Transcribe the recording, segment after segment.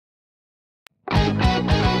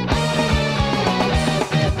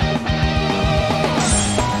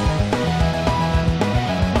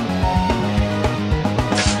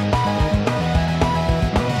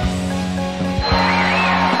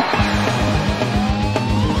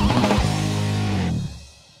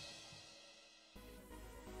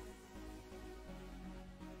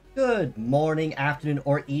Good morning, afternoon,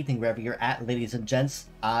 or evening, wherever you're at, ladies and gents.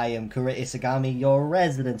 I am Kura Isagami, your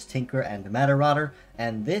resident tinker and Medarotter,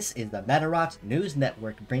 and this is the Medarot News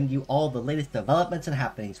Network, bringing you all the latest developments and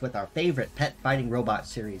happenings with our favorite pet fighting robot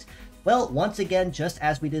series. Well, once again, just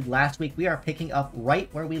as we did last week, we are picking up right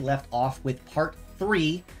where we left off with Part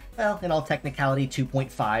 3. Well, in all technicality,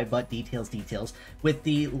 2.5, but details, with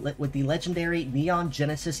the legendary Neon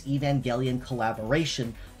Genesis Evangelion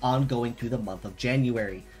collaboration ongoing through the month of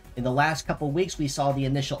January. In the last couple weeks, we saw the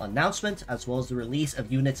initial announcement, as well as the release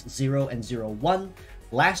of Units 0 and 01.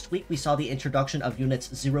 Last week, we saw the introduction of Units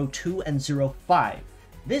 02 and 05.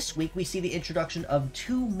 This week, we see the introduction of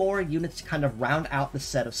 2 more units to kind of round out the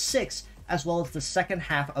set of 6, as well as the second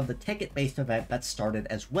half of the ticket-based event that started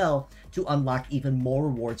as well to unlock even more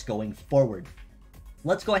rewards going forward.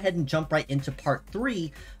 Let's go ahead and jump right into Part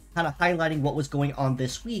 3, kind of highlighting what was going on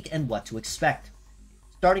this week and what to expect.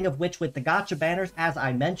 Starting of which, with the gacha banners, as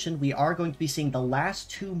I mentioned, we are going to be seeing the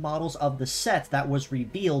last 2 models of the set that was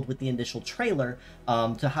revealed with the initial trailer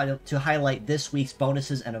to highlight this week's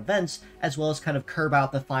bonuses and events, as well as kind of curve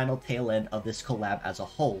out the final tail end of this collab as a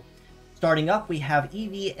whole. Starting up, we have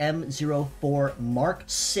EVM04 Mark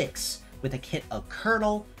 6 with a kit of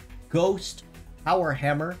Colonel, Ghost, Power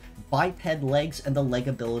Hammer, Biped Legs, and the leg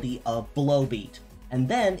ability of Blowbeat. And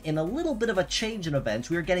then, in a little bit of a change in events,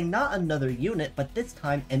 we are getting not another unit, but this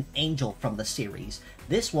time an Angel from the series.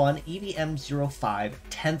 This one, EVM05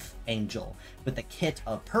 10th Angel, with a kit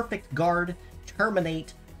of Perfect Guard,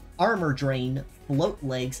 Terminate, Armor Drain, Float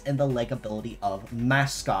Legs, and the leg ability of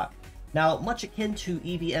Mascot. Now, much akin to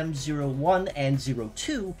EVM01 and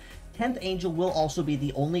 02, 10th Angel will also be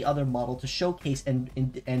the only other model to showcase and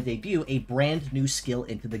debut a brand new skill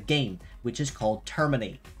into the game, which is called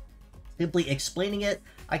Terminate. Simply explaining it,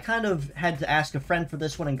 I kind of had to ask a friend for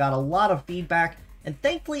this one and got a lot of feedback, and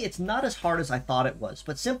thankfully it's not as hard as I thought it was,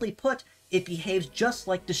 but simply put, it behaves just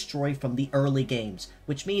like Destroy from the early games,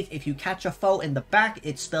 which means if you catch a foe in the back,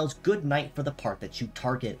 it spells good night for the part that you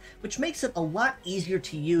target, which makes it a lot easier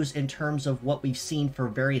to use in terms of what we've seen for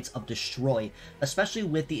variants of Destroy, especially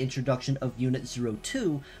with the introduction of Unit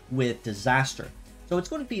 02 with Disaster. So it's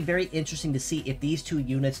going to be very interesting to see if these 2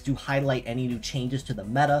 units do highlight any new changes to the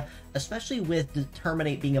meta, especially with the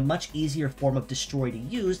Terminate being a much easier form of Destroy to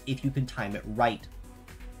use if you can time it right.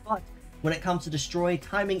 But when it comes to Destroy,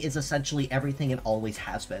 timing is essentially everything and always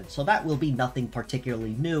has been, so that will be nothing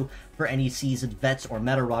particularly new for any seasoned vets or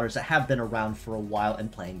Medarotters that have been around for a while and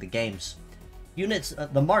playing the games. Units,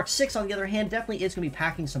 the Mark 6 on the other hand, definitely is going to be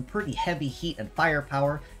packing some pretty heavy heat and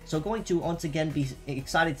firepower, so going to once again be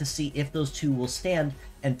excited to see if those 2 will stand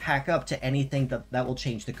and pack up to anything that will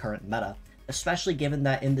change the current meta, especially given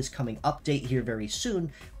that in this coming update here very soon,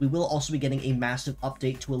 we will also be getting a massive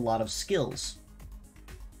update to a lot of skills.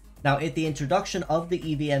 Now, at the introduction of the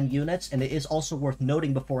EVM units, and it is also worth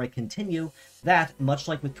noting before I continue, that, much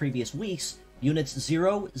like with previous weeks, Units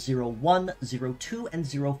 0, 01, 02, and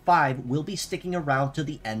 05 will be sticking around to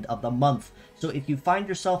the end of the month. So if you find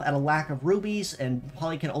yourself at a lack of rubies and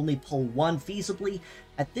probably can only pull 1 feasibly,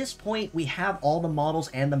 at this point we have all the models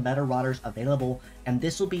and the Medarotters available, and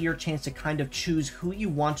this will be your chance to kind of choose who you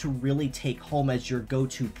want to really take home as your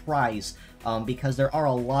go-to prize, because there are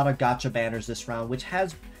a lot of gacha banners this round, which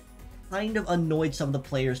has kind of annoyed some of the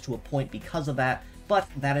players to a point because of that, but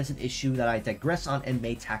that is an issue that I digress on and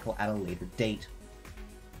may tackle at a later date.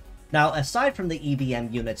 Now, aside from the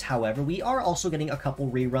EVM units, however, we are also getting a couple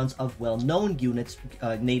reruns of well-known units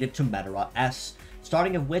native to Medarot S,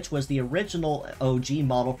 starting of which was the original OG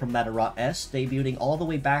model from Medarot S, debuting all the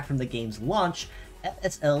way back from the game's launch,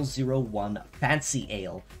 FSL01 Fancy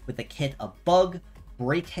Ale, with a kit of Bug,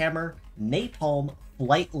 Break Hammer, Napalm,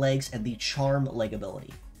 Flight Legs, and the Charm leg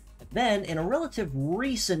ability. Then, in a relative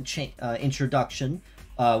recent introduction,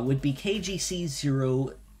 would be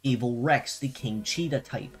KGC0 Evil Rex, the King Cheetah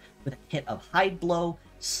type, with a kit of Hide Blow,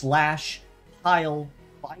 Slash, Pile,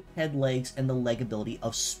 Biped Legs, and the leg ability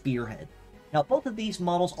of Spearhead. Now, both of these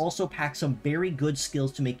models also pack some very good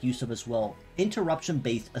skills to make use of as well,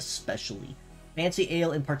 interruption-based especially. Fancy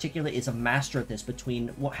Ale in particular is a master at this,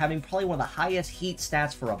 between having probably one of the highest heat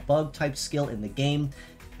stats for a bug-type skill in the game,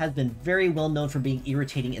 has been very well known for being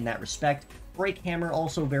irritating in that respect. Break Hammer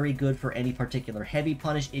also very good for any particular heavy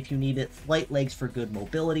punish if you need it. Flight Legs for good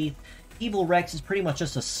mobility. Evil Rex is pretty much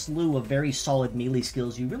just a slew of very solid melee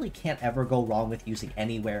skills you really can't ever go wrong with using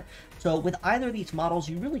anywhere. So with either of these models,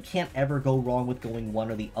 you really can't ever go wrong with going one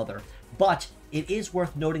or the other. But it is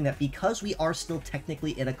worth noting that because we are still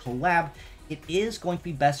technically in a collab, it is going to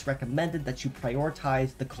be best recommended that you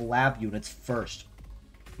prioritize the collab units first.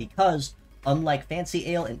 Because Unlike Fancy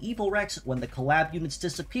Ale and Evil Rex, when the collab units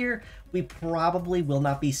disappear, we probably will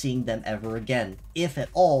not be seeing them ever again, if at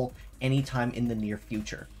all, anytime in the near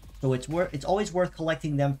future. So it's always worth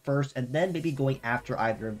collecting them first and then maybe going after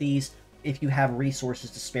either of these if you have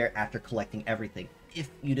resources to spare after collecting everything, if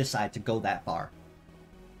you decide to go that far.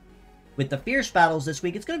 With the Fierce Battles this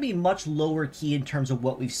week, it's going to be much lower key in terms of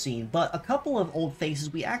what we've seen, but a couple of old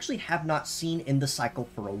faces we actually have not seen in the cycle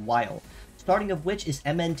for a while. Starting of which is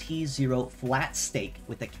MNT0 Flat Stake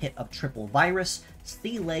with a kit of Triple Virus,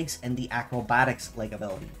 Sea Legs, and the Acrobatics leg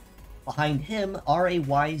ability. Behind him,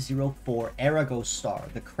 RAY04 Arago Star,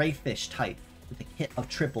 the Crayfish type, with a kit of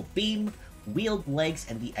Triple Beam, Wheeled Legs,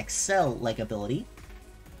 and the Excel leg ability.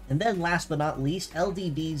 And then last but not least,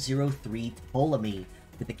 LDB03 Ptolemy,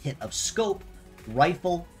 with a kit of Scope,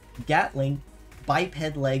 Rifle, Gatling,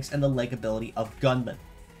 Biped Legs, and the leg ability of Gunman.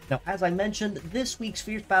 Now, as I mentioned, this week's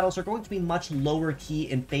Fierce Battles are going to be much lower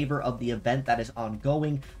key in favor of the event that is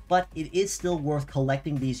ongoing, but it is still worth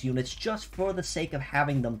collecting these units just for the sake of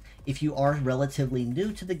having them. If you are relatively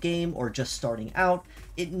new to the game or just starting out,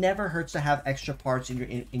 it never hurts to have extra parts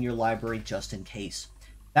in your library just in case.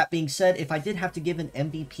 That being said, if I did have to give an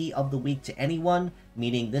MVP of the week to anyone,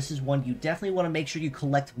 meaning this is one you definitely want to make sure you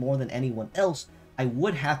collect more than anyone else, I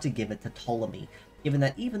would have to give it to Ptolemy. Given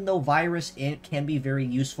that even though Virus can be very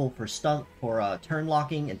useful for turn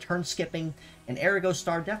locking and turn skipping, and Arago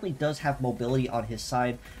Star definitely does have mobility on his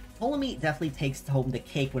side, Ptolemy definitely takes home the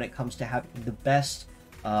cake when it comes to having the best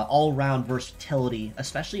all-round versatility,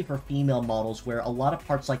 especially for female models, where a lot of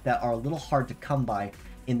parts like that are a little hard to come by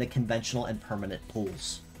in the conventional and permanent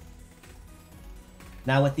pools.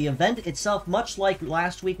 Now, with the event itself, much like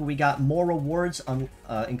last week where we got more rewards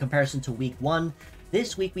in comparison to week 1,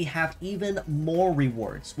 this week we have even more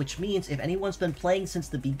rewards, which means if anyone's been playing since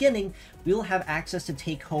the beginning, we will have access to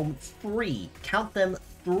take home 3, count them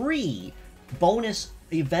 3, bonus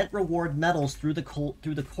event reward medals through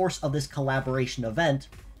the course of this collaboration event.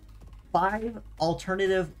 5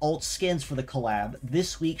 alternative alt skins for the collab,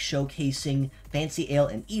 this week showcasing Fancy Ale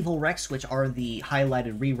and Evil Rex, which are the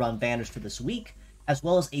highlighted rerun banners for this week, as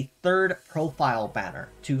well as a 3rd profile banner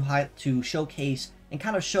to showcase and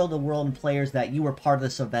kind of show the world and players that you were part of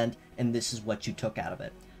this event and this is what you took out of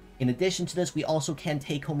it. In addition to this, we also can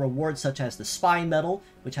take home rewards such as the Spy Medal,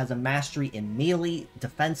 which has a mastery in melee,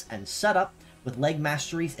 defense, and setup, with leg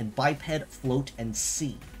masteries in Biped, Float, and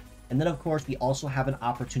Sea. And then, of course, we also have an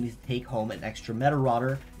opportunity to take home an extra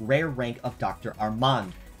Medarot rare rank of Dr.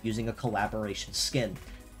 Armand, using a collaboration skin.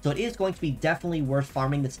 So it is going to be definitely worth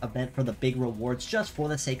farming this event for the big rewards just for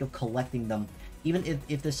the sake of collecting them, even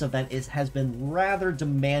if this event has been rather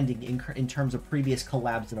demanding in terms of previous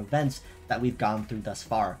collabs and events that we've gone through thus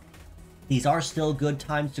far. These are still good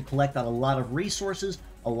times to collect on a lot of resources,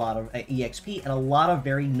 a lot of EXP, and a lot of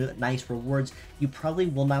very nice rewards you probably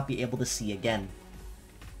will not be able to see again.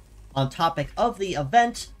 On topic of the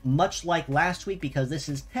event, much like last week, because this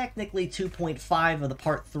is technically 2.5 of the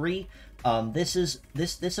part 3,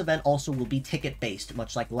 this event also will be ticket based,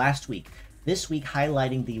 much like last week. This week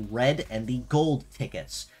highlighting the red and the gold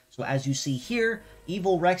tickets. So as you see here,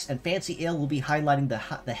 Evil Rex and Fancy Ale will be highlighting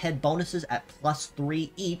the head bonuses at +3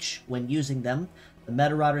 each when using them. The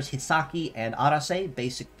Medarots Hisaki and Arase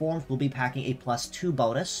basic forms will be packing a +2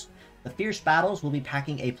 bonus. The Fierce Battles will be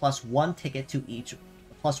packing a +1 ticket to each,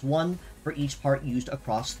 +1 for each part used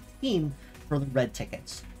across the team for the red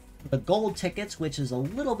tickets. For the gold tickets, which is a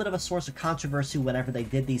little bit of a source of controversy whenever they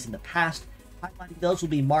did these in the past, highlighting those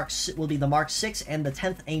will be the Mark 6 and the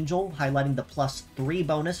 10th Angel, highlighting the +3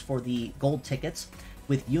 bonus for the gold tickets,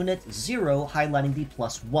 with Unit 0 highlighting the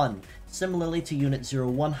 +1, similarly to Unit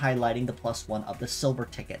 01 highlighting the +1 of the silver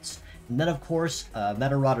tickets. And then, of course,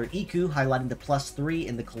 Medarot Iku highlighting the +3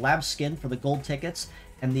 in the collab skin for the gold tickets,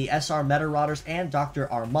 and the SR Medarots and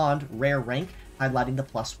Dr. Armand rare rank highlighting the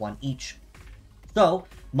 +1 each. So,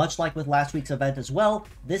 much like with last week's event as well,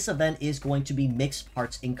 this event is going to be mixed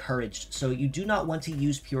parts encouraged, so you do not want to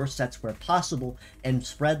use pure sets where possible and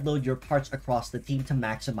spread load your parts across the team to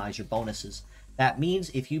maximize your bonuses. That means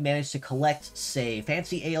if you manage to collect, say,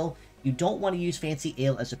 Fancy Ale, you don't want to use Fancy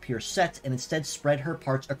Ale as a pure set and instead spread her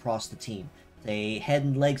parts across the team. Say, head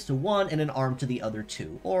and legs to one and an arm to the other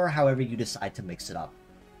two, or however you decide to mix it up.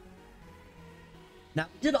 Now,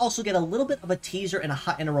 we did also get a little bit of a teaser and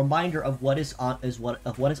a reminder of what is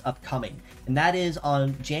upcoming, and that is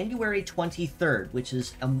on January 23rd, which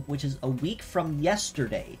is a week from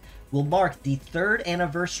yesterday, will mark the 3rd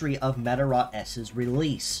anniversary of Medarot S's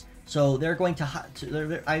release. So they're going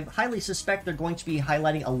to, I highly suspect they're going to be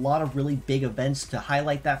highlighting a lot of really big events to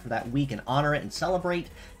highlight that for that week and honor it and celebrate.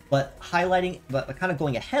 But kind of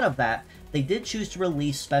going ahead of that, they did choose to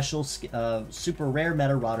release special super rare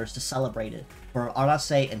Medarotters to celebrate it for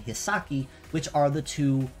Arase and Hisaki, which are the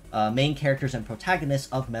two main characters and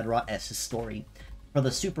protagonists of Medarot S's story. For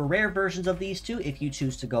the super rare versions of these two, if you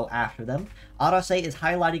choose to go after them, Arase is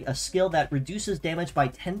highlighting a skill that reduces damage by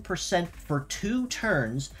 10% for 2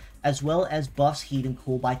 turns, as well as buffs heat and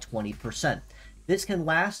cool by 20%. This can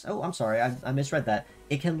last... Oh, I'm sorry, I misread that.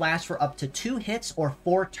 It can last for up to 2 hits or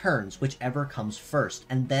 4 turns, whichever comes first,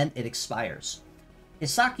 and then it expires.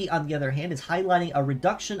 Hisaki, on the other hand, is highlighting a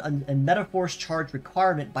reduction in Metaforce charge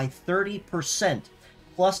requirement by 30%,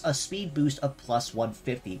 plus a speed boost of plus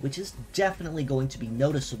 150, which is definitely going to be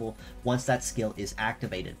noticeable once that skill is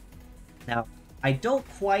activated. Now, I don't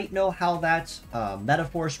quite know how that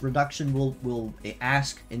Metaforce reduction will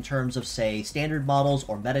ask in terms of, say, standard models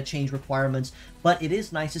or meta change requirements, but it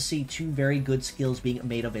is nice to see 2 very good skills being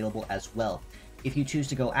made available as well. If you choose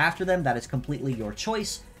to go after them, that is completely your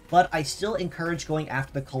choice, but I still encourage going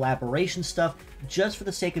after the collaboration stuff just for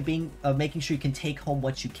the sake of making sure you can take home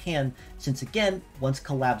what you can, since again, once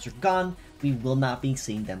collabs are gone, we will not be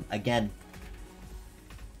seeing them again.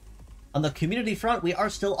 On the community front, we are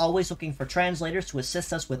still always looking for translators to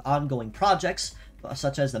assist us with ongoing projects,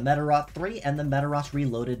 such as the Medarot 3 and the Medarot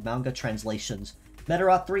Reloaded manga translations.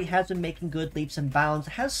 Medarot 3 has been making good leaps and bounds,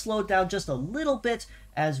 has slowed down just a little bit,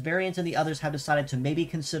 as Variant and the others have decided to maybe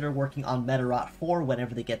consider working on Medarot 4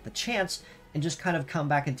 whenever they get the chance, and just kind of come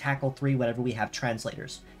back and tackle 3 whenever we have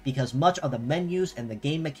translators, because much of the menus and the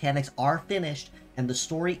game mechanics are finished, and the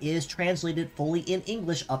story is translated fully in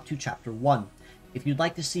English up to Chapter 1. If you'd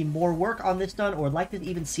like to see more work on this done, or would like to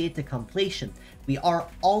even see it to completion, we are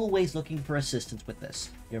always looking for assistance with this.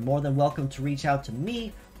 You're more than welcome to reach out to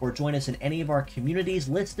me, or join us in any of our communities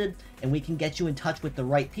listed, and we can get you in touch with the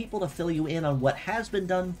right people to fill you in on what has been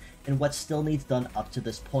done, and what still needs done up to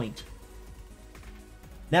this point.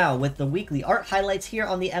 Now, with the weekly art highlights here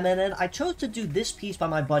on the MNN, I chose to do this piece by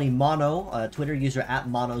my buddy Mono, Twitter user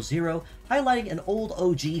 @Mono0, highlighting an old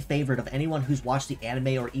OG favorite of anyone who's watched the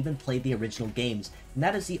anime or even played the original games, and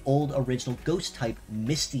that is the old original ghost type,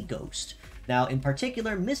 Misty Ghost. Now, in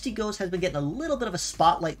particular, Misty Ghost has been getting a little bit of a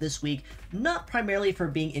spotlight this week, not primarily for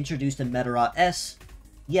being introduced in Medarot S,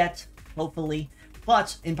 yet, hopefully,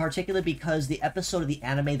 but in particular because the episode of the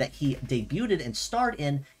anime that he debuted and starred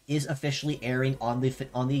in is officially airing on the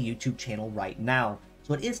YouTube channel right now.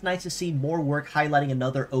 So it is nice to see more work highlighting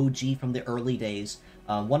another OG from the early days.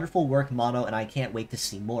 Wonderful work, Mono, and I can't wait to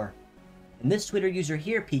see more. And this Twitter user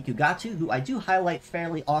here, Pikugatu, who I do highlight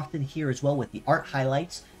fairly often here as well with the art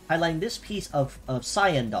highlights, highlighting this piece of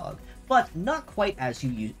Cyan Dog, but not quite as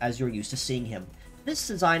you're used to seeing him. This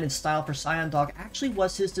design and style for Cyan Dog actually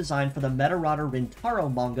was his design for the Medarotter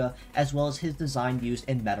Rintaro manga, as well as his design used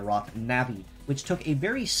in Medarot Navi, which took a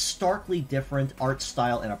very starkly different art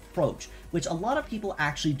style and approach, which a lot of people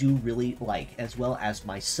actually do really like, as well as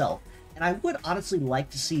myself. And I would honestly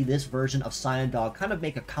like to see this version of Cyan Dog kind of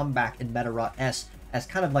make a comeback in Medarot S as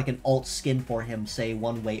kind of like an alt skin for him, say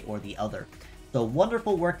one way or the other. So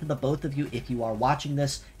wonderful work to the both of you if you are watching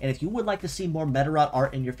this, and if you would like to see more Medarot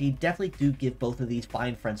art in your feed, definitely do give both of these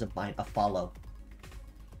fine friends of mine a follow.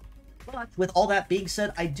 But with all that being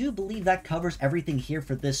said, I do believe that covers everything here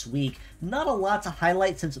for this week. Not a lot to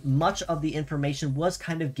highlight since much of the information was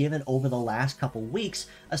kind of given over the last couple weeks,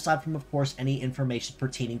 aside from, of course, any information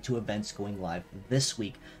pertaining to events going live this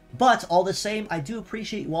week. But all the same, I do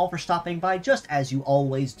appreciate you all for stopping by, just as you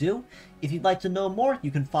always do. If you'd like to know more,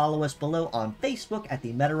 you can follow us below on Facebook at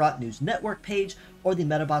the Medarot News Network page, or the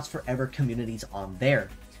Metabots Forever communities on there.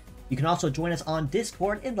 You can also join us on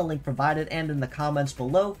Discord in the link provided and in the comments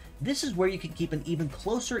below. This is where you can keep an even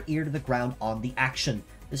closer ear to the ground on the action.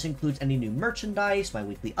 This includes any new merchandise, my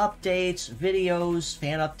weekly updates, videos,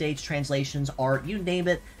 fan updates, translations, art, you name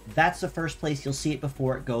it. That's the first place you'll see it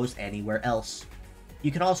before it goes anywhere else.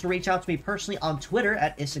 You can also reach out to me personally on Twitter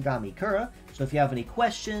at IsagamiKura, so if you have any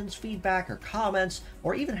questions, feedback, or comments,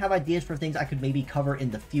 or even have ideas for things I could maybe cover in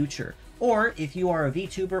the future. Or if you are a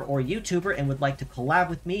VTuber or YouTuber and would like to collab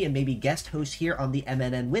with me and maybe guest host here on the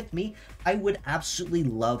MNN with me, I would absolutely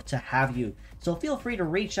love to have you. So feel free to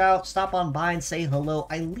reach out, stop on by and say hello.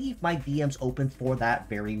 I leave my DMs open for that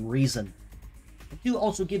very reason. I do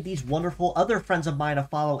also give these wonderful other friends of mine a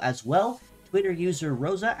follow as well. Twitter user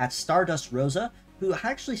Rosa at Stardust Rosa, who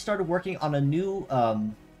actually started working on a new,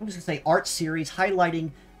 I'm just gonna say, art series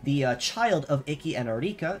highlighting the child of Iki and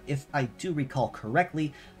Arika, if I do recall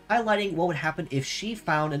correctly, highlighting what would happen if she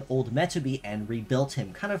found an old Metubi and rebuilt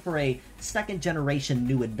him, kind of for a second generation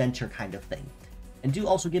new adventure kind of thing. And do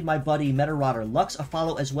also give my buddy Medarotter Lux a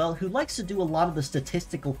follow as well, who likes to do a lot of the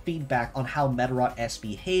statistical feedback on how Medarot S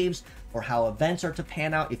behaves, or how events are to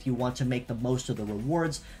pan out if you want to make the most of the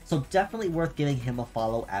rewards, so definitely worth giving him a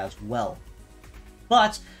follow as well.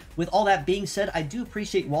 But, with all that being said, I do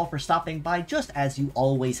appreciate you all for stopping by, just as you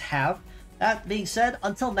always have. That being said,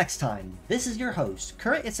 until next time, this is your host,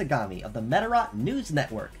 Kura Isagami of the Medarot News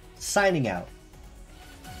Network, signing out.